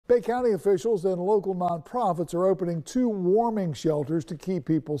Bay County officials and local nonprofits are opening 2 warming shelters to keep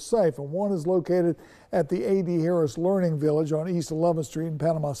people safe, and one is located at the A.D. Harris Learning Village on East 11th Street in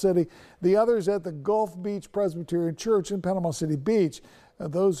Panama City. The other is at the Gulf Beach Presbyterian Church in Panama City Beach.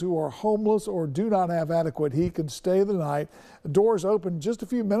 Those who are homeless or do not have adequate heat can stay the night. The doors opened just a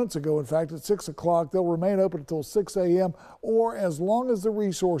few minutes ago, in fact, at 6 o'clock. They'll remain open until 6 a.m. or as long as the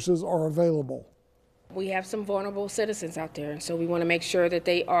resources are available. We have some vulnerable citizens out there, and so we want to make sure that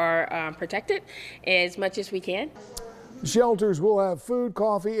they are protected as much as we can. Shelters will have food,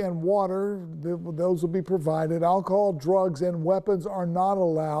 coffee, and water. Those will be provided. Alcohol, drugs, and weapons are not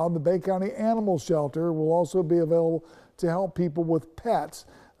allowed. The Bay County Animal Shelter will also be available to help people with pets.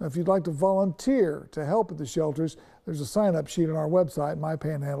 Now, if you'd like to volunteer to help at the shelters, there's a sign-up sheet on our website,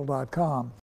 mypanhandle.com.